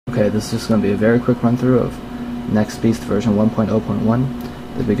Okay, this is just going to be a very quick run through of NexBeast version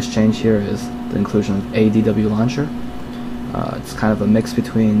 1.0.1. The biggest change here is the inclusion of ADW launcher. It's kind of a mix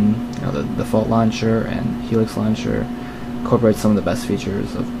between the default launcher and Helix launcher. Incorporates some of the best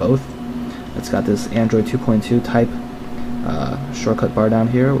features of both. It's got this Android 2.2 type shortcut bar down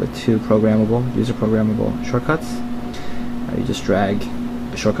here with two user programmable shortcuts. You just drag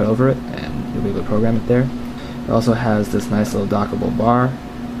a shortcut over it and you'll be able to program it there. It also has this nice little dockable bar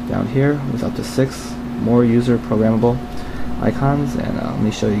down here with up to 6 more user programmable icons, and let me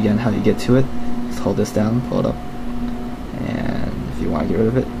show you again how you get to it. Just hold this down, pull it up, and if you want to get rid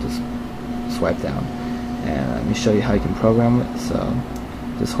of it, just swipe down. And let me show you how you can program it. So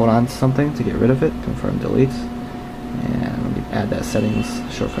just hold on to something to get rid of it, confirm delete, and let me add that settings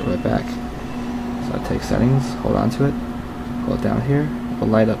shortcut right back. So I take settings, hold on to it, pull it down here, it will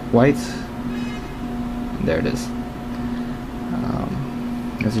light up white, and there it is.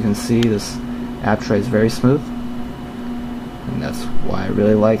 As you can see, this app tray is very smooth, and that's why I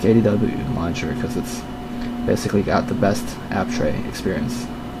really like ADW launcher, because it's basically got the best app tray experience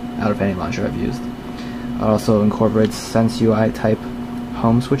out of any launcher I've used. It also incorporates Sense UI type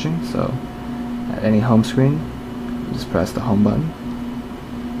home switching, so at any home screen you just press the home button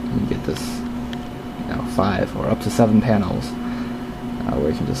and you get this 5 or up to 7 panels where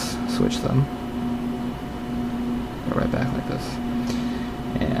you can just switch them. Go right back like this.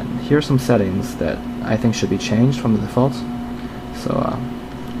 And here are some settings that I think should be changed from the default. So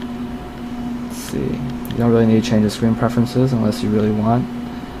let's see, you don't really need to change the screen preferences unless you really want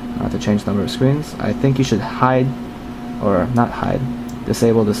to change the number of screens. I think you should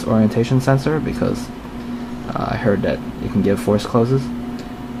disable this orientation sensor, because I heard that you can give force closes.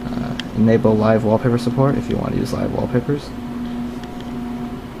 Enable live wallpaper support if you want to use live wallpapers.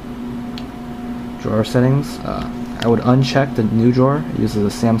 Drawer settings, I would uncheck the new drawer. It uses a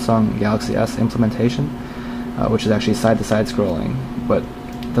Samsung Galaxy S implementation, which is actually side-to-side scrolling, but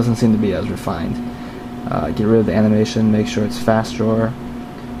it doesn't seem to be as refined. Get rid of the animation, make sure it's fast drawer.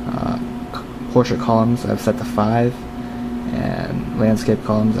 Portrait columns I've set to 5, and landscape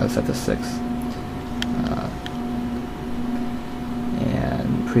columns I've set to 6.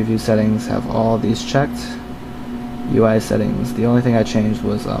 And preview settings have all these checked. UI settings, the only thing I changed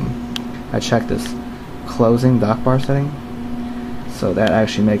was I checked this closing dock bar setting, so that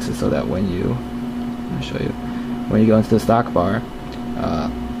actually makes it so that when you go into this dock bar,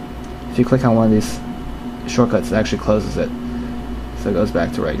 if you click on one of these shortcuts, it actually closes it, so it goes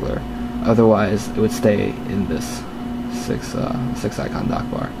back to regular. Otherwise it would stay in this 6 icon dock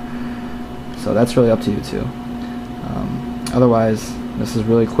bar. So that's really up to you too. Otherwise, this is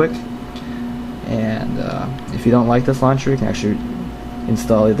really quick, and if you don't like this launcher, you can actually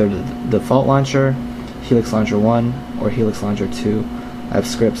install either the default launcher, Helix Launcher 1, or Helix Launcher 2. I have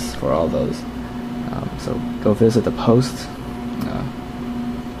scripts for all those. So go visit the post.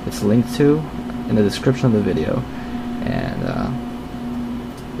 It's linked to in the description of the video. And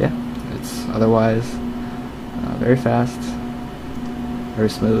yeah, it's otherwise very fast, very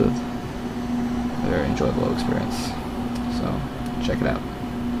smooth, very enjoyable experience. So check it out.